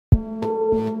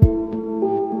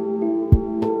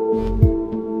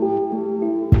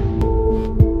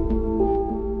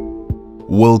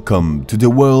Welcome to the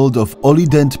world of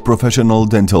OLIDENT professional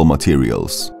dental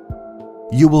materials.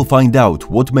 You will find out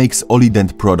what makes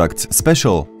OLIDENT products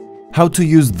special, how to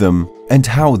use them, and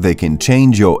how they can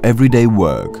change your everyday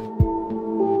work.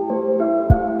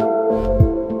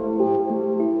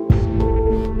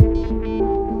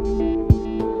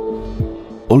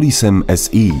 OliCem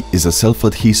SE is a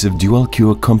self-adhesive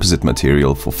dual-cure composite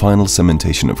material for final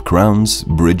cementation of crowns,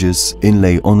 bridges,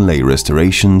 inlay-onlay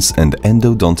restorations and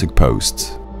endodontic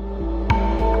posts.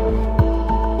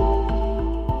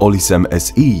 OliCem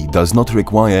SE does not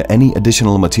require any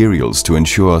additional materials to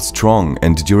ensure strong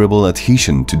and durable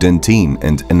adhesion to dentin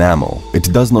and enamel.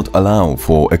 It does not allow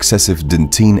for excessive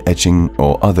dentin etching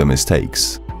or other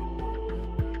mistakes.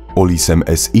 OliCem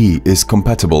SE is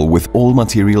compatible with all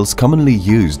materials commonly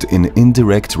used in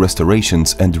indirect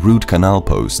restorations and root canal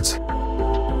posts.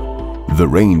 The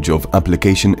range of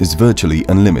application is virtually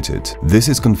unlimited. This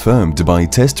is confirmed by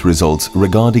test results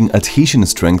regarding adhesion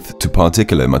strength to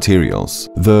particular materials.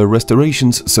 The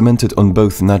restorations cemented on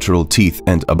both natural teeth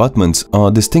and abutments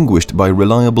are distinguished by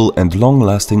reliable and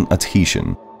long-lasting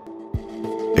adhesion.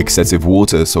 Excessive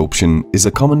water absorption is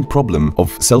a common problem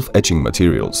of self-etching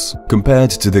materials. Compared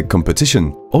to the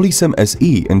competition, OliCem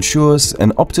SE ensures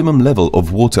an optimum level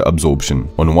of water absorption.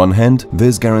 On one hand,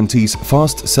 this guarantees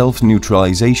fast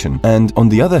self-neutralization and, on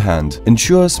the other hand,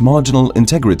 ensures marginal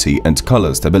integrity and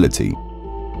color stability.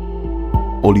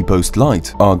 OliPost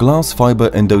Lite are glass fiber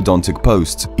endodontic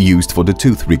posts used for the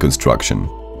tooth reconstruction.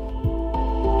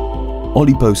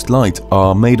 OliPost Lite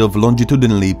are made of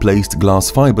longitudinally placed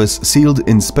glass fibers sealed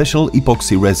in special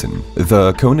epoxy resin.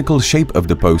 The conical shape of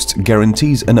the post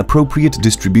guarantees an appropriate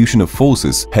distribution of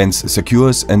forces, hence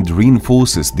secures and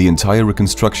reinforces the entire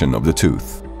reconstruction of the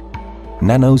tooth.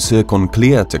 Nano Zircon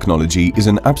Clear technology is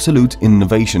an absolute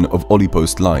innovation of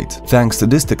OliPost Lite. Thanks to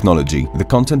this technology, the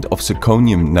content of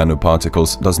zirconium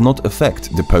nanoparticles does not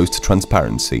affect the post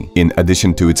transparency. In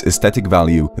addition to its aesthetic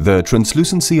value, the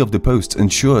translucency of the post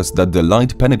ensures that the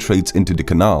light penetrates into the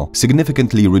canal,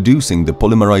 significantly reducing the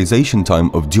polymerization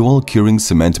time of dual curing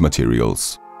cement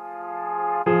materials.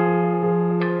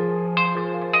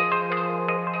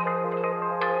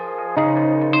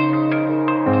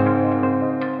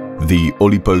 The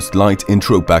OliPost Lite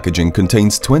intro packaging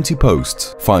contains 20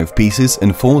 posts, 5 pieces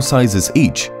in 4 sizes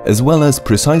each, as well as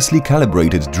precisely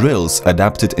calibrated drills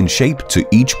adapted in shape to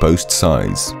each post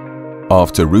size.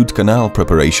 After root canal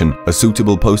preparation, a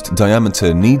suitable post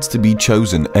diameter needs to be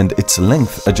chosen and its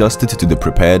length adjusted to the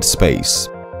prepared space.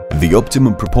 The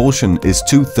optimum proportion is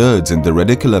 2/3 in the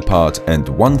radicular part and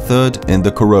 1/3 in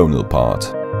the coronal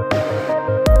part.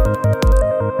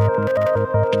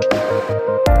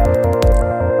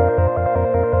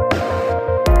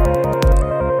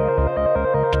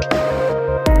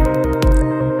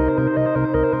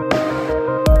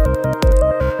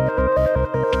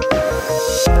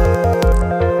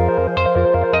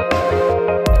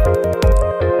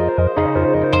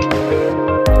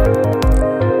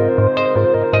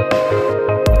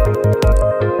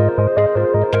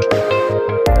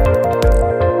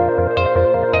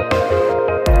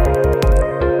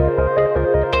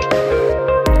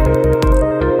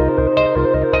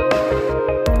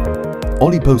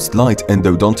 OliPost Lite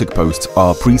endodontic posts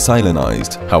are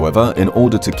pre-silanized. However, in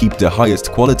order to keep the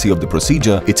highest quality of the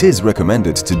procedure, it is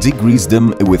recommended to degrease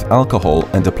them with alcohol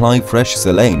and apply fresh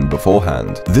saline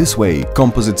beforehand. This way,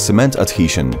 composite cement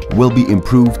adhesion will be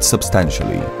improved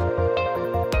substantially.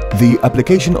 The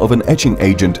application of an etching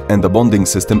agent and a bonding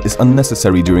system is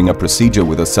unnecessary during a procedure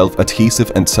with a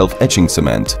self-adhesive and self-etching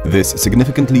cement. This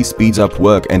significantly speeds up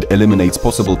work and eliminates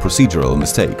possible procedural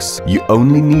mistakes. You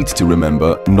only need to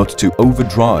remember not to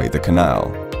over-dry the canal.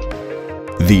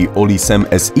 The OliCem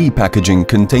SE packaging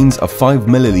contains a 5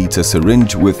 ml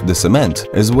syringe with the cement,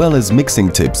 as well as mixing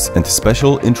tips and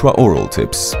special intraoral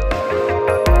tips.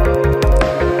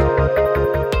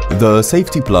 The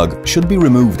safety plug should be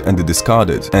removed and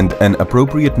discarded, and an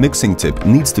appropriate mixing tip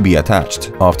needs to be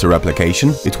attached. After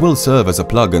application, it will serve as a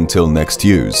plug until next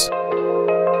use.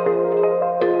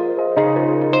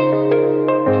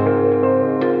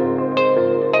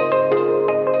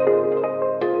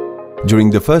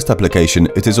 During the first application,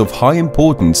 it is of high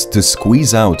importance to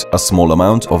squeeze out a small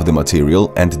amount of the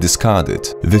material and discard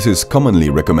it. This is commonly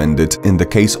recommended in the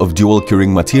case of dual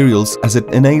curing materials, as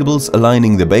it enables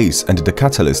aligning the base and the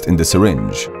catalyst in the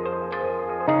syringe.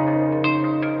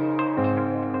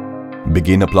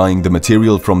 Begin applying the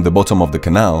material from the bottom of the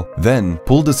canal, then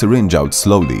pull the syringe out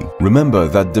slowly. Remember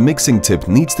that the mixing tip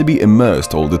needs to be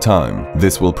immersed all the time.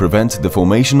 This will prevent the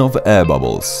formation of air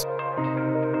bubbles.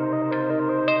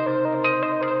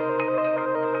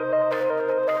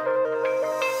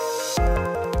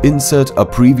 Insert a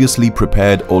previously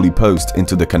prepared Oli post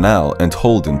into the canal and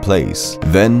hold in place.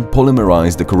 Then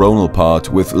polymerize the coronal part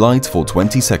with light for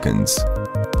 20 seconds.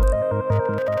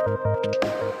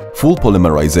 Full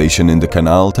polymerization in the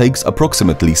canal takes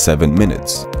approximately 7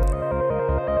 minutes.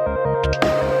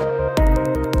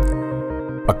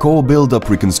 A core build-up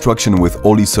reconstruction with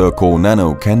OliCircor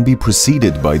Nano can be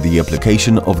preceded by the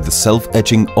application of the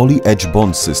self-etching Oli Edge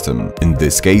bond system. In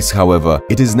this case, however,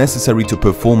 it is necessary to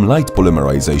perform light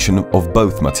polymerization of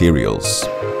both materials.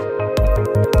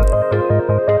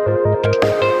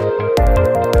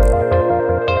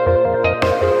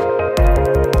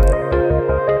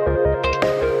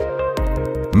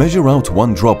 Measure out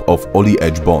 1 drop of Oli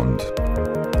Edge bond.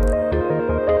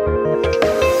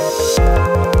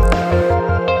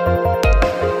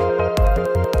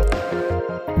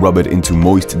 Rub it into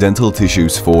moist dental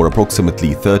tissues for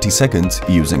approximately 30 seconds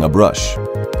using a brush.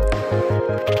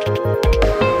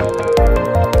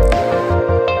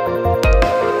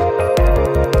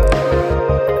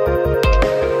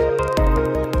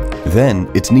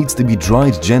 Then it needs to be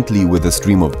dried gently with a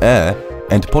stream of air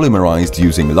and polymerized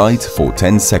using light for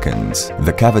 10 seconds.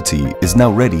 The cavity is now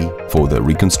ready for the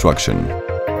reconstruction.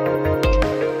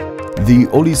 The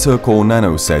OliCircor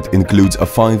Nano set includes a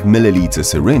 5 ml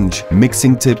syringe,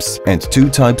 mixing tips, and 2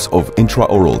 types of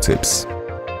intraoral tips.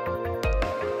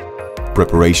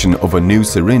 Preparation of a new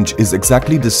syringe is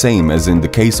exactly the same as in the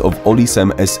case of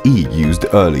OliCem SE used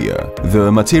earlier.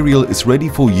 The material is ready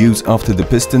for use after the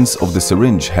pistons of the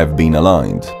syringe have been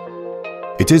aligned.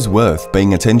 It is worth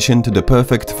paying attention to the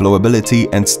perfect flowability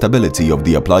and stability of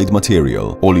the applied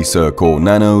material. OliCircor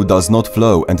Nano does not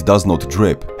flow and does not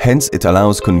drip, hence it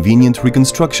allows convenient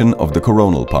reconstruction of the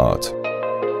coronal part.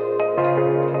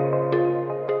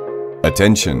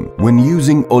 Attention! When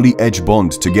using Oli Edge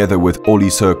bond together with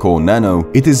OliCircor Nano,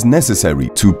 it is necessary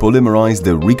to polymerize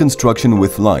the reconstruction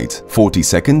with light, 40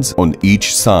 seconds on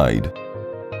each side.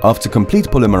 After complete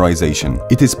polymerization,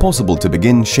 it is possible to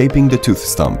begin shaping the tooth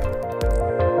stump.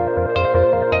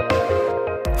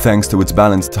 Thanks to its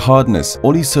balanced hardness,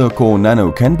 OliCircor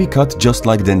Nano can be cut just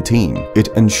like dentin. It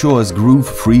ensures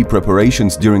groove-free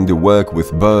preparations during the work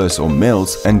with burrs or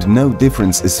mills, and no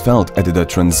difference is felt at the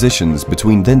transitions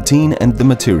between dentin and the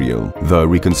material. The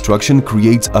reconstruction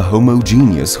creates a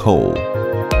homogeneous whole.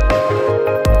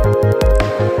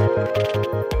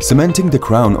 Cementing the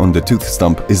crown on the tooth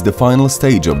stump is the final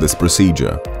stage of this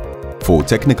procedure. For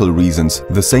technical reasons,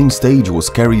 the same stage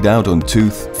was carried out on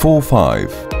tooth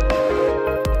 4-5.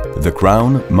 The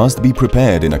crown must be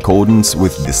prepared in accordance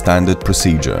with the standard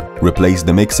procedure. Replace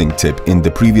the mixing tip in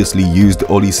the previously used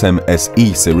OliCem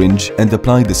SE syringe and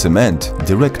apply the cement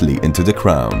directly into the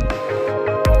crown.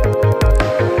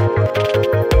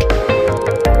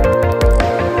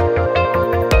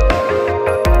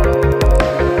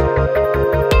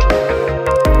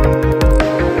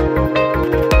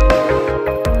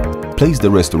 Place the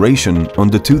restoration on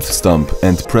the tooth stump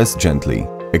and press gently.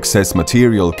 Excess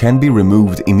material can be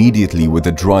removed immediately with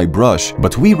a dry brush,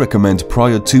 but we recommend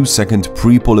prior 2-second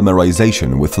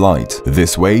pre-polymerization with light.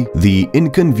 This way, the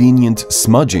inconvenient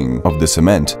smudging of the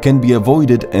cement can be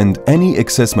avoided and any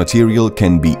excess material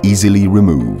can be easily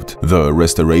removed. The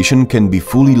restoration can be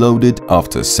fully loaded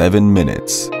after 7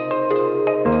 minutes.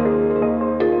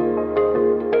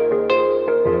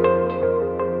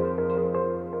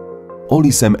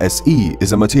 OliCem SE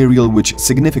is a material which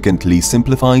significantly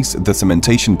simplifies the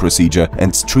cementation procedure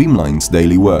and streamlines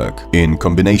daily work. In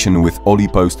combination with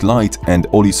OliPost Lite and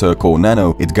OliCircor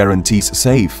Nano, it guarantees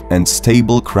safe and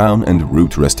stable crown and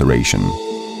root restoration.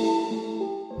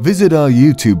 Visit our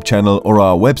YouTube channel or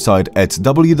our website at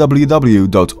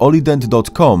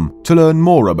www.olident.com to learn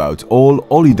more about all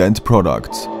OLIDENT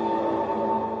products.